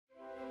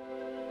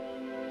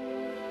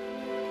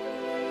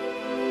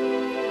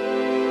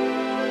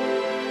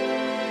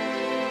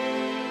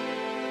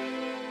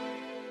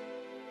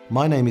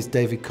My name is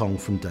David Kong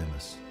from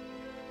Domus.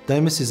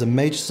 Domus is a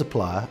major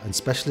supplier and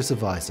specialist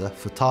advisor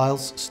for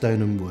tiles,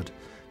 stone and wood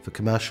for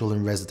commercial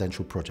and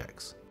residential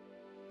projects.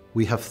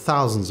 We have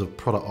thousands of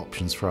product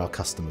options for our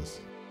customers.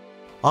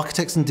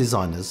 Architects and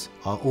designers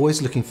are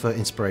always looking for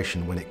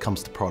inspiration when it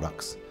comes to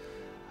products,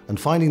 and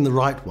finding the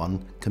right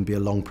one can be a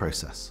long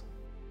process.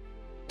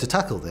 To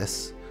tackle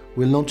this,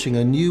 we're launching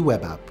a new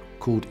web app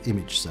called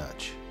Image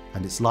Search,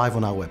 and it's live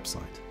on our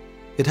website.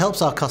 It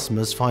helps our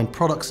customers find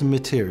products and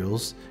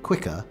materials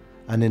quicker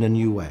and in a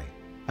new way,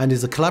 and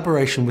is a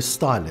collaboration with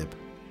Stylib,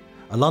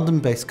 a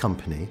London-based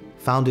company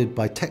founded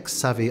by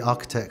tech-savvy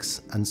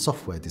architects and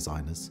software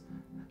designers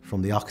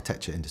from the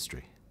architecture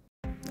industry.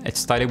 At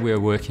Stylib, we are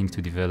working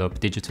to develop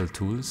digital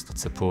tools that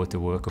support the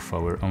work of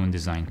our own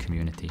design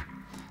community.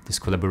 This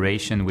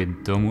collaboration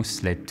with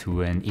Domus led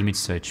to an image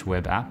search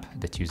web app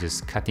that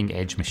uses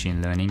cutting-edge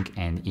machine learning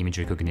and image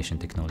recognition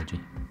technology.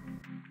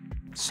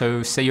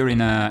 So say you're in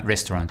a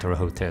restaurant or a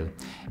hotel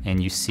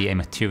and you see a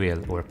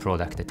material or a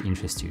product that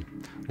interests you,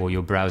 or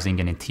you're browsing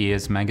an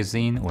interiors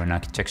magazine or an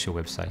architecture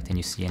website and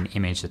you see an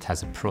image that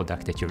has a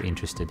product that you're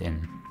interested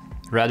in.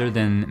 Rather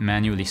than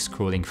manually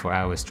scrolling for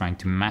hours trying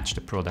to match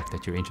the product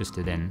that you're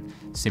interested in,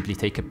 simply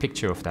take a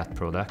picture of that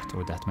product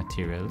or that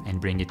material and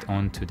bring it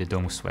onto the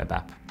Domus web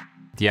app.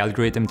 The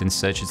algorithm then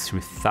searches through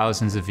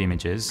thousands of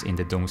images in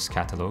the Domus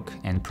catalog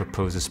and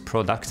proposes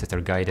products that are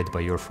guided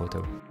by your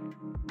photo.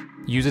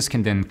 Users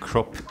can then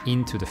crop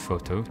into the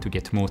photo to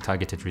get more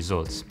targeted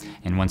results,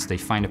 and once they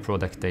find a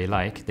product they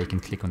like, they can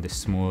click on the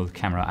small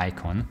camera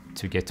icon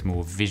to get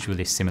more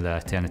visually similar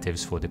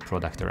alternatives for the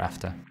product they're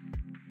after.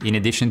 In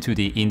addition to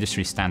the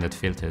industry standard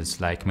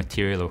filters like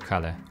material or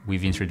color,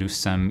 we've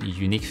introduced some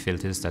unique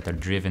filters that are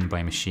driven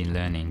by machine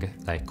learning,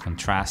 like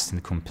contrast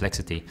and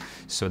complexity,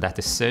 so that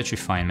the search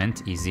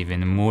refinement is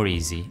even more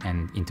easy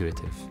and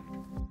intuitive.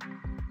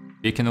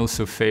 You can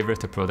also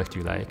favorite a product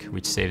you like,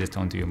 which saves it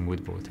onto your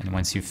mood board, and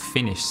once you've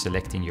finished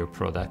selecting your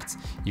products,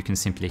 you can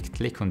simply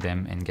click on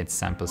them and get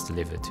samples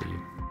delivered to you.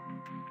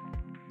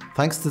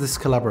 Thanks to this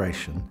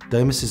collaboration,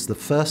 Domus is the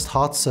first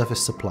hard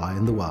surface supplier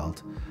in the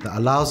world that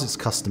allows its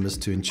customers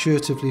to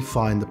intuitively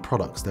find the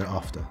products they're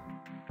after.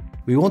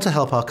 We want to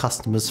help our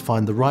customers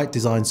find the right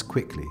designs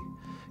quickly,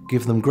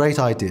 give them great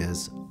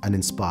ideas and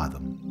inspire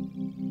them.